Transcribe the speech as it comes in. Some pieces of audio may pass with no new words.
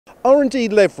R&D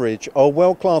Leverage are a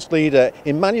world-class leader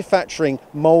in manufacturing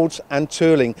moulds and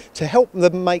tooling to help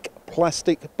them make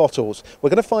plastic bottles.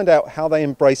 We're going to find out how they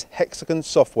embrace Hexagon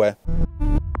software.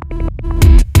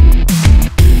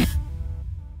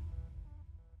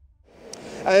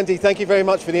 Andy, thank you very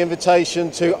much for the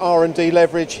invitation to R&D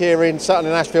Leverage here in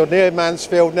Sutton-in-Ashfield, near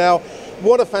Mansfield. Now,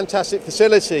 what a fantastic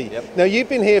facility. Yep. Now, you've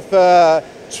been here for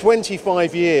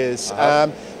 25 years.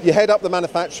 You head up the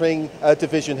manufacturing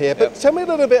division here, but tell me a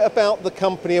little bit about the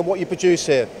company and what you produce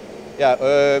here. Yeah,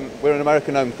 we're an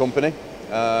American-owned company.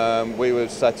 We were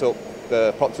set up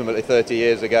approximately 30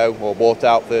 years ago, or bought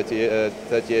out 30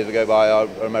 years ago by our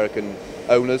American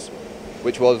owners,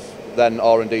 which was then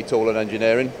R&D Tool and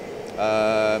Engineering.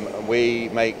 We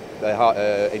make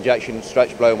the injection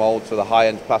stretch blow molds for the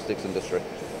high-end plastics industry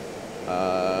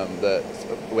that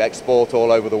we export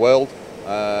all over the world,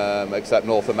 except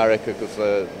North America,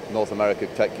 because North America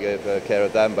take care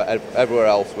of them, but everywhere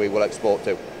else we will export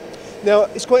to. Now,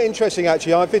 it's quite interesting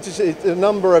actually. I visited a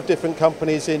number of different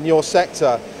companies in your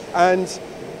sector, and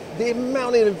the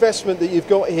amount of investment that you've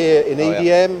got here in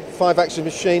EDM, 5-axis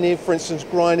machining, for instance,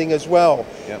 grinding as well,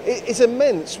 it's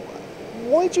immense.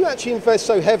 Why do you actually invest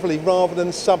so heavily rather than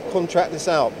subcontract this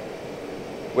out?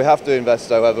 We have to invest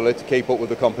so heavily to keep up with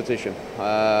the competition.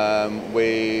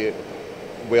 We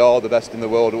are the best in the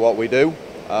world at what we do,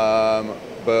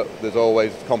 but there's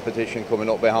always competition coming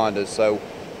up behind us, so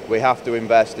we have to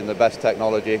invest in the best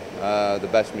technology, the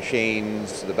best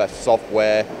machines, the best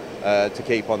software to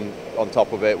keep on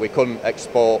top of it. We couldn't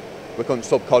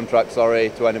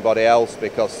subcontract, to anybody else,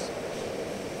 because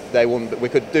they wouldn't. We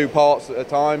could do parts at a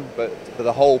time, but for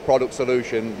the whole product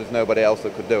solution, there's nobody else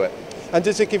that could do it. And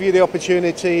does it give you the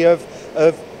opportunity of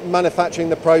manufacturing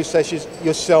the processes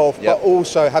yourself, but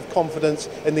also have confidence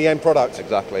in the end product?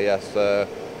 Exactly, yes.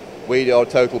 We are a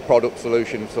total product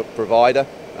solution provider,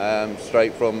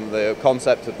 straight from the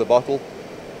concept of the bottle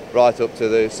right up to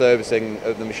the servicing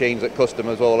of the machines at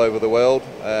customers all over the world.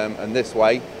 And this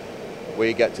way,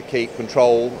 we get to keep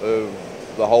control of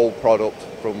the whole product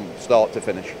from start to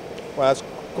finish. Well, that's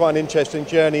quite an interesting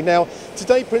journey. Now,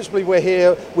 today principally we're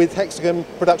here with Hexagon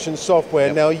Production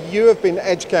Software. Now, you have been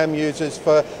EDGECAM users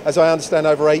for, as I understand,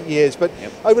 over 8 years, but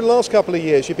over the last couple of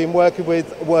years you've been working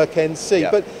with WORKNC.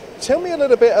 But tell me a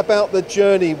little bit about the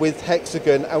journey with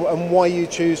Hexagon and why you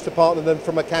choose to partner them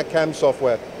from a CAD/CAM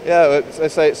software. Yeah,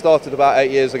 let's say it started about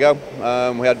 8 years ago.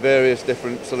 We had various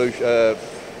different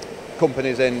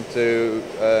companies in to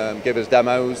give us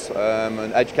demos,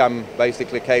 and EDGECAM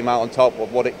basically came out on top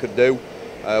of what it could do,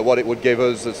 what it would give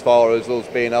us as far as us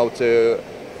being able to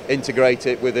integrate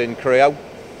it within Creo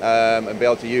and be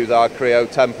able to use our Creo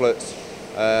templates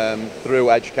through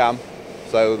EDGECAM,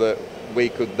 so that we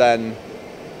could then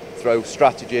throw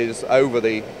strategies over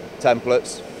the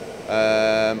templates,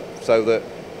 so that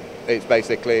it's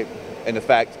basically, in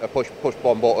effect, a push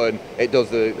one button, it does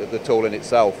the tooling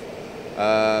itself.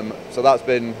 So that's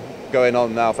been going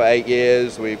on now for 8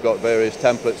 years. We've got various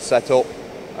templates set up,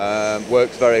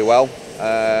 works very well.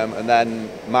 And then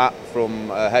Matt from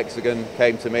Hexagon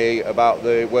came to me about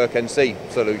the WORKNC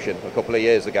solution a couple of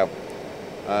years ago.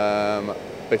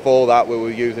 Before that we were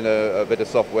using a bit of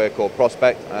software called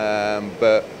Prospect,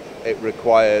 but it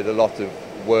required a lot of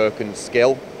work and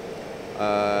skill.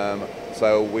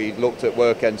 So we looked at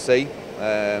WORKNC,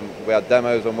 we had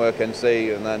demos on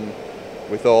WORKNC, and then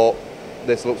we thought,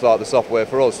 this looks like the software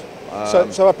for us.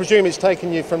 So I presume it's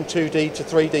taken you from 2D to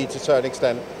 3D to a certain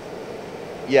extent?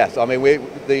 Yes, I mean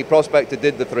the Prospector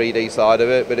did the 3D side of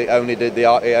it, but it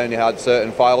only had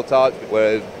certain file types.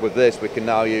 Whereas with this, we can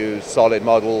now use solid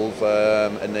models,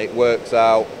 and it works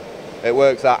out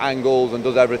angles and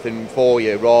does everything for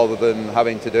you, rather than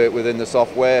having to do it within the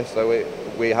software. So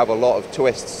we have a lot of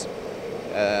twists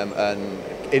and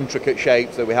intricate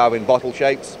shapes that we have in bottle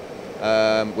shapes,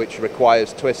 which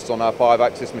requires twists on our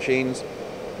 5-axis machines.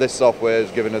 This software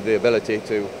has given us the ability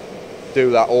to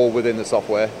do that all within the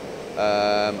software,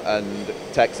 and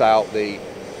takes out the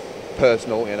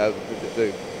personal,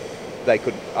 they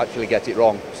could actually get it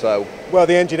wrong. So, well,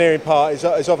 the engineering part is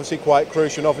obviously quite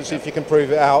crucial, and obviously if you can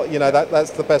prove it out,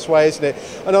 that's the best way, isn't it?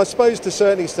 And I suppose to a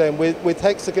certain extent, with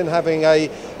Hexagon having a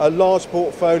large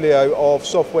portfolio of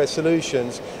software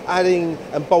solutions, adding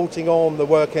and bolting on the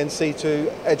WORKNC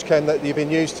to EDGECAM that you've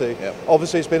been used to,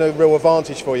 obviously it's been a real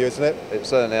advantage for you, isn't it? It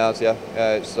certainly has,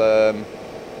 it's,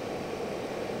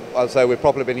 I'd say we've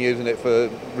probably been using it for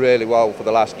really well for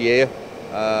the last year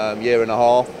and a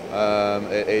half.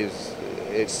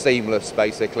 It's seamless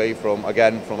basically from our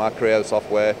Creo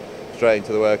software straight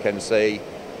into the WORKNC.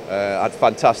 Had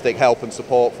fantastic help and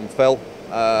support from Phil,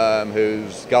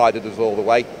 who's guided us all the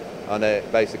way, and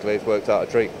it's worked out a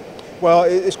treat. Well,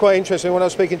 it's quite interesting. When I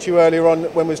was speaking to you earlier on,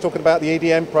 when we was talking about the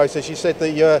EDM process, you said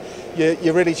that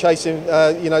you're really chasing,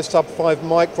 sub 5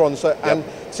 microns, and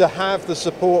to have the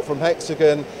support from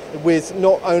Hexagon with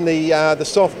not only the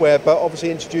software, but obviously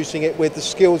introducing it with the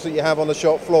skills that you have on the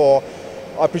shop floor,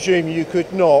 I presume you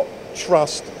could not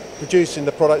trust producing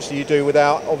the products that you do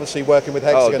without obviously working with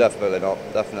Hexagon. Oh, definitely not.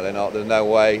 Definitely not. There's no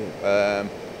way.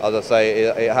 As I say,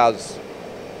 it has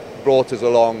brought us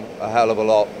along a hell of a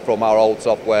lot from our old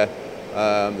software.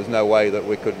 There's no way that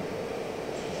we could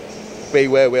be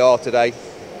where we are today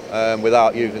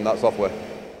without using that software.